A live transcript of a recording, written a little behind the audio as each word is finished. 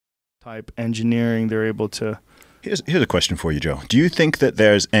type engineering. They're able to. Here's a question for you, Joe. Do you think that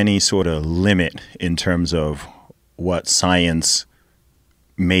there's any sort of limit in terms of what science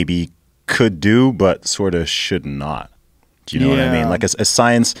maybe could do, but sort of should not? Do you know what I mean? Like as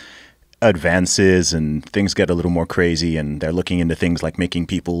science advances and things get a little more crazy and they're looking into things like making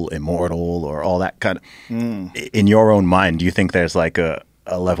people immortal or all that kind of, in your own mind, do you think there's like a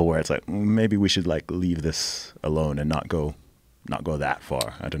level where it's like, maybe we should like leave this alone and not go that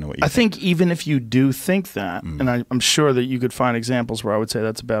far? I don't know what you think. I think even if you do think that, and I'm sure that you could find examples where I would say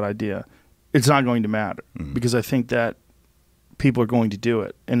that's a bad idea, it's not going to matter because I think that people are going to do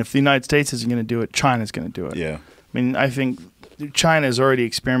it. And if the United States isn't going to do it, China's going to do it. Yeah. I mean, I think China is already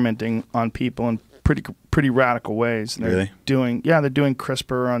experimenting on people in pretty radical ways. And they're doing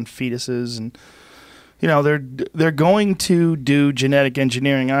CRISPR on fetuses, and you know they're going to do genetic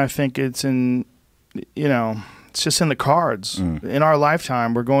engineering. I think it's it's just in the cards. In our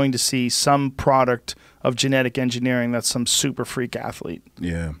lifetime, we're going to see some product of genetic engineering that's some super freak athlete.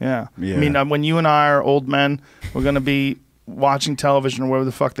 Yeah. I mean, when you and I are old men, we're going to be watching television or whatever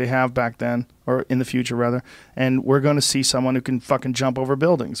the fuck they have back then, or in the future rather, and we're going to see someone who can fucking jump over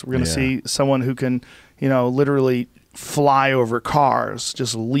buildings. We're going to see someone who can, literally fly over cars,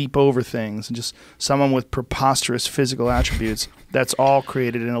 just leap over things, and just someone with preposterous physical attributes. That's all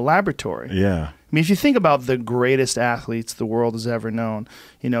created in a laboratory. Yeah. I mean, if you think about the greatest athletes the world has ever known,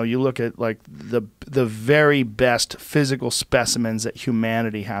 you look at like the very best physical specimens that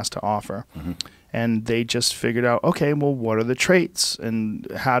humanity has to offer. And they just figured out, okay, well, what are the traits, and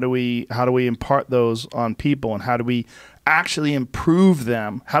how do we impart those on people, and how do we actually improve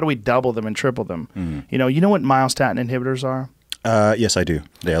them? How do we double them and triple them? You know what myostatin inhibitors are? Yes, I do.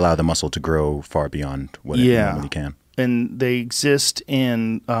 They allow the muscle to grow far beyond what it normally can. And they exist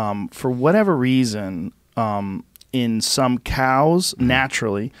in, for whatever reason, in some cows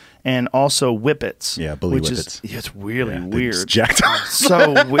naturally, and also whippets. Yeah, bully whippets. It's really weird. It's jacked up.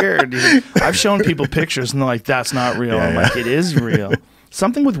 So weird, dude. I've shown people pictures and they're like, that's not real. I'm like, it is real.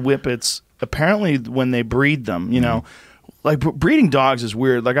 Something with whippets, apparently when they breed them, like breeding dogs is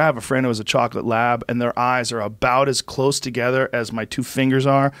weird. Like I have a friend who has a chocolate lab and their eyes are about as close together as my two fingers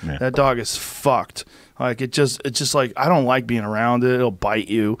are. That dog is fucked. Like it's just like, I don't like being around it. It'll bite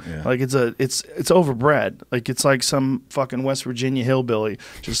you. Like it's overbred. Like it's like some fucking West Virginia hillbilly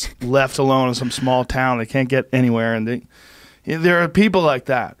just left alone in some small town. They can't get anywhere, and there are people like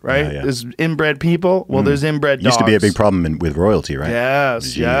that, right? There's inbred people. Well, there's inbred dogs. Used to be a big problem with royalty, right?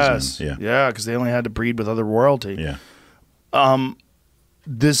 Yes, because they only had to breed with other royalty.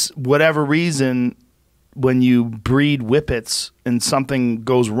 This whatever reason, when you breed whippets and something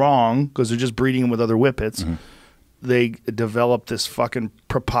goes wrong because they're just breeding them with other whippets, they develop this fucking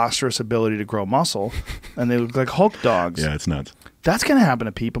preposterous ability to grow muscle, and they look like Hulk dogs. Yeah, it's nuts. That's going to happen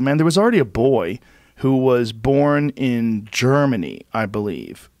to people, man. There was already a boy who was born in Germany, I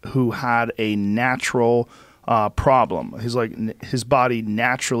believe, who had a natural problem. His body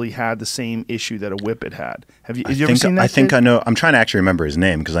naturally had the same issue that a whippet had. Have you ever seen that? I think I know. I'm trying to actually remember his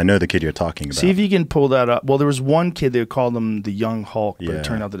name because I know the kid you're talking about. See if you can pull that up. Well, there was one kid, they called him the Young Hulk, but it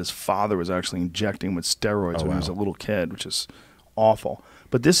turned out that his father was actually injecting him with steroids when he was a little kid, which is awful.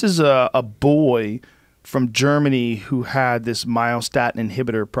 But this is a boy from Germany who had this myostatin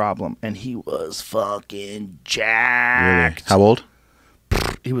inhibitor problem, and he was fucking jacked. Really? How old?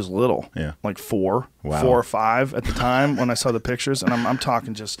 He was little, like 4 or 5 at the time when I saw the pictures, and I'm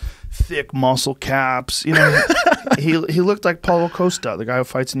talking just thick muscle caps. He looked like Paulo Costa, the guy who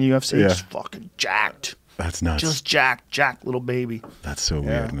fights in the UFC. Just fucking jacked. That's nuts. Just jacked little baby. That's so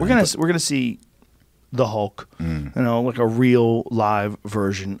weird, man. We're gonna see the Hulk, like a real live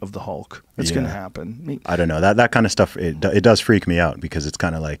version of the Hulk. It's gonna happen. I don't know, that kind of stuff. It does freak me out because it's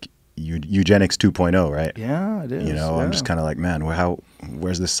kind of like eugenics 2.0, right? Yeah, it is. I'm just kind of like, man,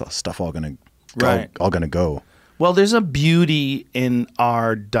 where's this stuff all gonna go? Well, there's a beauty in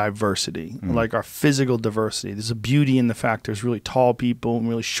our diversity, like our physical diversity. There's a beauty in the fact there's really tall people and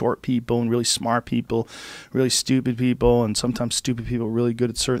really short people and really smart people, really stupid people, and sometimes stupid people are really good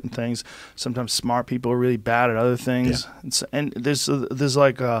at certain things. Sometimes smart people are really bad at other things. And there's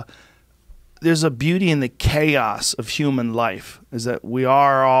a beauty in the chaos of human life, is that we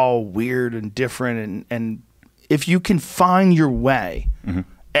are all weird and different, and if you can find your way,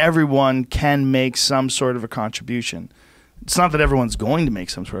 everyone can make some sort of a contribution. It's not that everyone's going to make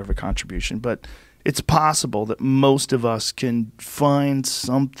some sort of a contribution, but it's possible that most of us can find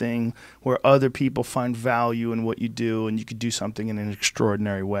something where other people find value in what you do, and you could do something in an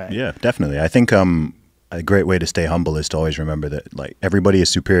extraordinary way. Yeah, definitely. I think a great way to stay humble is to always remember that like everybody is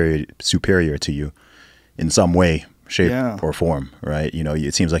superior to you in some way, shape or form, right? You know,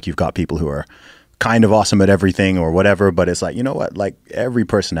 it seems like you've got people who are kind of awesome at everything or whatever, but it's like, you know what, like every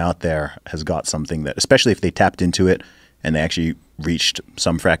person out there has got something that, especially if they tapped into it and they actually reached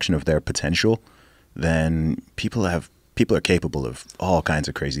some fraction of their potential, then people are capable of all kinds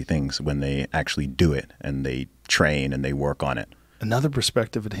of crazy things when they actually do it and they train and they work on it. Another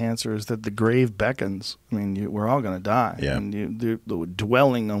perspective enhancer is that the grave beckons. I mean, we're all going to die. Yeah. And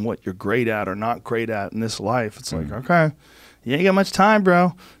dwelling on what you're great at or not great at in this life, it's like, okay, you ain't got much time,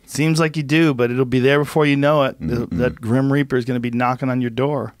 bro. It seems like you do, but it'll be there before you know it. That Grim Reaper is going to be knocking on your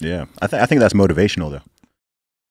door. Yeah. I think that's motivational, though.